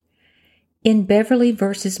In Beverly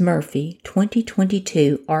v. Murphy,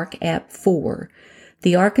 2022 Ark. App. 4,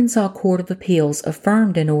 the Arkansas Court of Appeals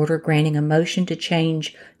affirmed an order granting a motion to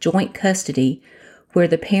change joint custody where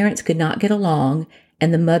the parents could not get along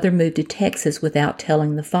and the mother moved to Texas without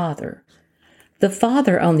telling the father. The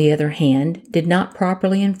father, on the other hand, did not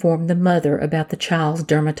properly inform the mother about the child's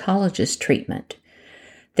dermatologist treatment.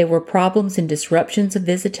 There were problems and disruptions of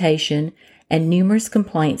visitation and numerous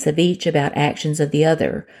complaints of each about actions of the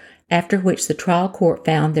other, after which the trial court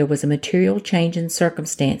found there was a material change in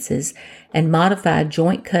circumstances and modified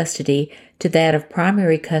joint custody to that of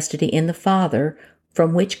primary custody in the father,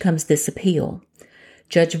 from which comes this appeal.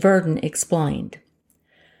 Judge Verdon explained.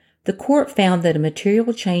 The court found that a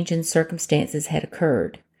material change in circumstances had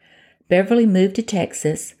occurred. Beverly moved to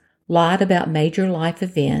Texas, lied about major life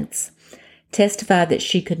events, testified that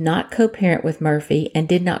she could not co-parent with Murphy and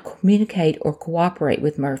did not communicate or cooperate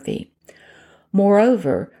with Murphy.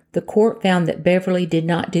 Moreover, the court found that Beverly did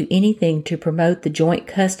not do anything to promote the joint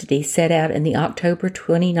custody set out in the October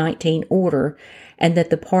 2019 order and that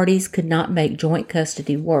the parties could not make joint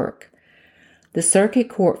custody work. The circuit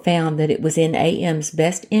court found that it was in A.M.'s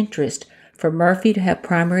best interest for Murphy to have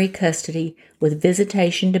primary custody with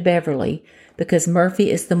visitation to Beverly because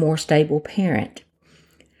Murphy is the more stable parent.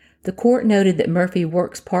 The court noted that Murphy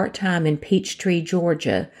works part-time in Peachtree,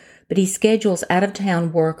 Georgia, but he schedules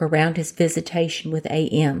out-of-town work around his visitation with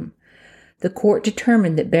A.M. The court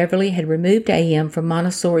determined that Beverly had removed A.M. from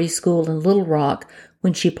Montessori School in Little Rock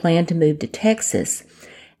when she planned to move to Texas,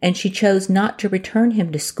 and she chose not to return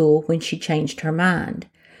him to school when she changed her mind.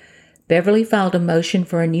 Beverly filed a motion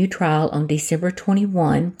for a new trial on December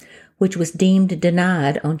 21, which was deemed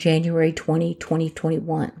denied on January 20,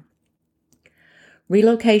 2021.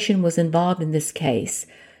 Relocation was involved in this case,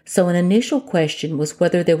 so an initial question was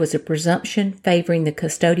whether there was a presumption favoring the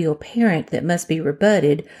custodial parent that must be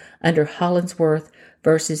rebutted under Hollingsworth v.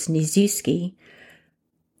 Niziewski,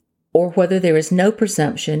 or whether there is no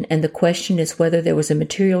presumption, and the question is whether there was a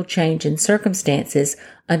material change in circumstances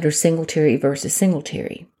under Singletary v.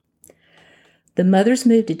 Singletary. The mother's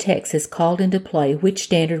move to Texas called into play which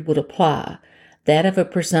standard would apply, that of a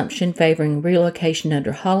presumption favoring relocation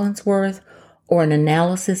under Hollingsworth, or an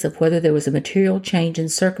analysis of whether there was a material change in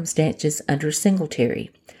circumstances under Singletary.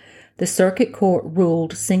 The circuit court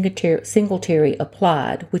ruled Singletary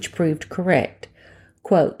applied, which proved correct.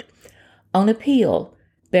 Quote, on appeal,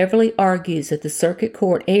 Beverly argues that the circuit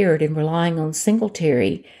court erred in relying on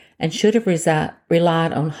Singletary and should have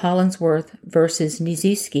relied on Hollingsworth v.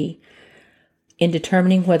 Niziewski in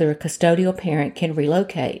determining whether a custodial parent can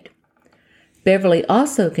relocate. Beverly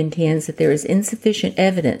also contends that there is insufficient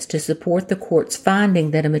evidence to support the court's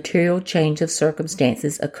finding that a material change of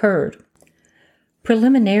circumstances occurred.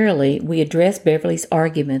 Preliminarily, we address Beverly's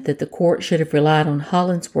argument that the court should have relied on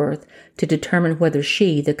Hollingsworth to determine whether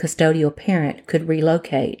she, the custodial parent, could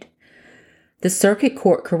relocate. The circuit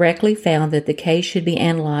court correctly found that the case should be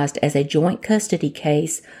analyzed as a joint custody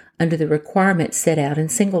case under the requirements set out in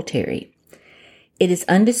Singletary. It is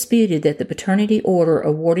undisputed that the paternity order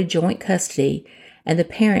awarded joint custody and the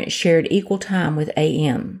parent shared equal time with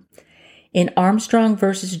A.M. In Armstrong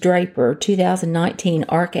v. Draper, 2019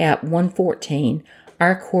 Ark. App. 114,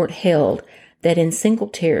 our court held that in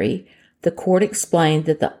Singletary, the court explained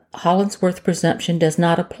that the Hollingsworth presumption does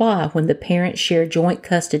not apply when the parents share joint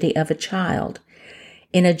custody of a child.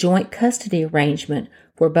 In a joint custody arrangement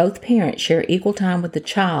where both parents share equal time with the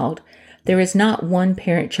child, there is not one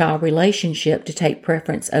parent-child relationship to take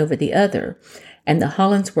preference over the other, and the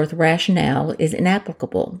Hollingsworth rationale is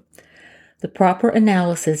inapplicable. The proper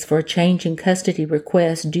analysis for a change in custody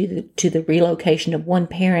request due to the relocation of one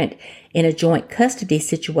parent in a joint custody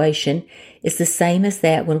situation is the same as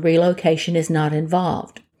that when relocation is not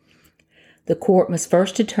involved. The court must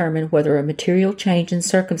first determine whether a material change in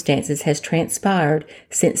circumstances has transpired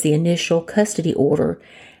since the initial custody order,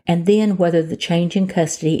 and then whether the change in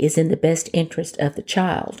custody is in the best interest of the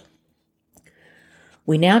child.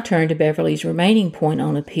 We now turn to Beverly's remaining point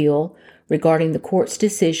on appeal regarding the court's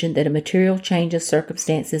decision that a material change of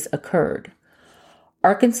circumstances occurred.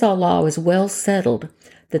 Arkansas law is well settled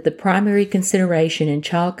that the primary consideration in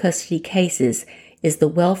child custody cases is the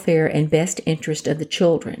welfare and best interest of the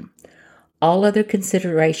children. All other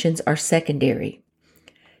considerations are secondary.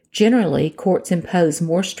 Generally, courts impose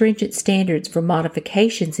more stringent standards for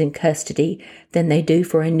modifications in custody than they do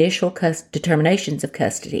for initial determinations of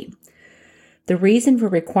custody. The reason for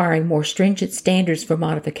requiring more stringent standards for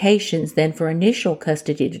modifications than for initial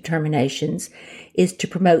custody determinations is to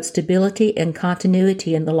promote stability and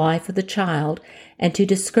continuity in the life of the child and to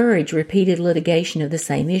discourage repeated litigation of the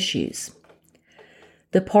same issues.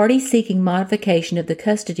 The party seeking modification of the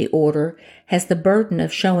custody order has the burden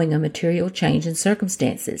of showing a material change in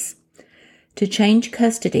circumstances. To change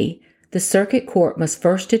custody, the circuit court must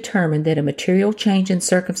first determine that a material change in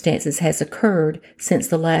circumstances has occurred since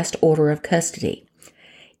the last order of custody.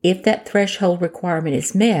 If that threshold requirement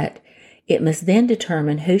is met, it must then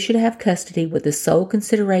determine who should have custody, with the sole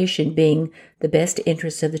consideration being the best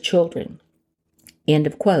interests of the children. End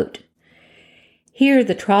of quote. Here,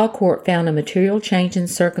 the trial court found a material change in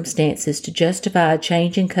circumstances to justify a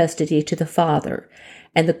change in custody to the father,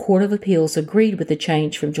 and the Court of Appeals agreed with the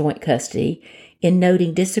change from joint custody in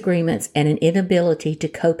noting disagreements and an inability to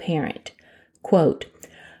co-parent. Quote,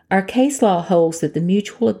 "Our case law holds that the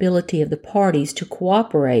mutual ability of the parties to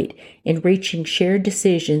cooperate in reaching shared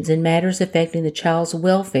decisions in matters affecting the child's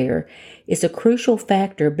welfare is a crucial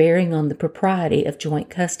factor bearing on the propriety of joint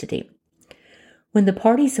custody. When the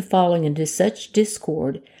parties have fallen into such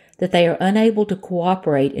discord that they are unable to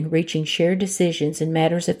cooperate in reaching shared decisions in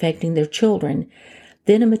matters affecting their children,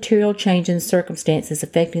 then a material change in circumstances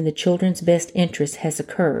affecting the children's best interests has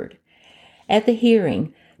occurred." At the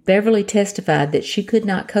hearing, Beverly testified that she could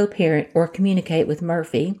not co-parent or communicate with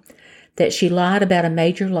Murphy, that she lied about a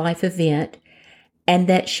major life event, and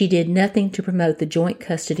that she did nothing to promote the joint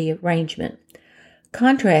custody arrangement.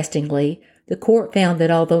 Contrastingly, the court found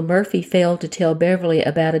that although Murphy failed to tell Beverly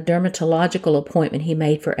about a dermatological appointment he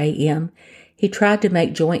made for AM, he tried to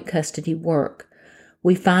make joint custody work.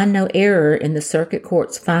 We find no error in the circuit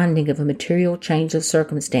court's finding of a material change of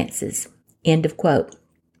circumstances. End of quote.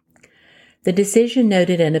 The decision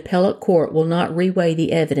noted an appellate court will not reweigh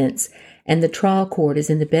the evidence, and the trial court is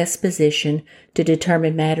in the best position to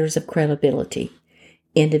determine matters of credibility.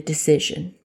 End of decision.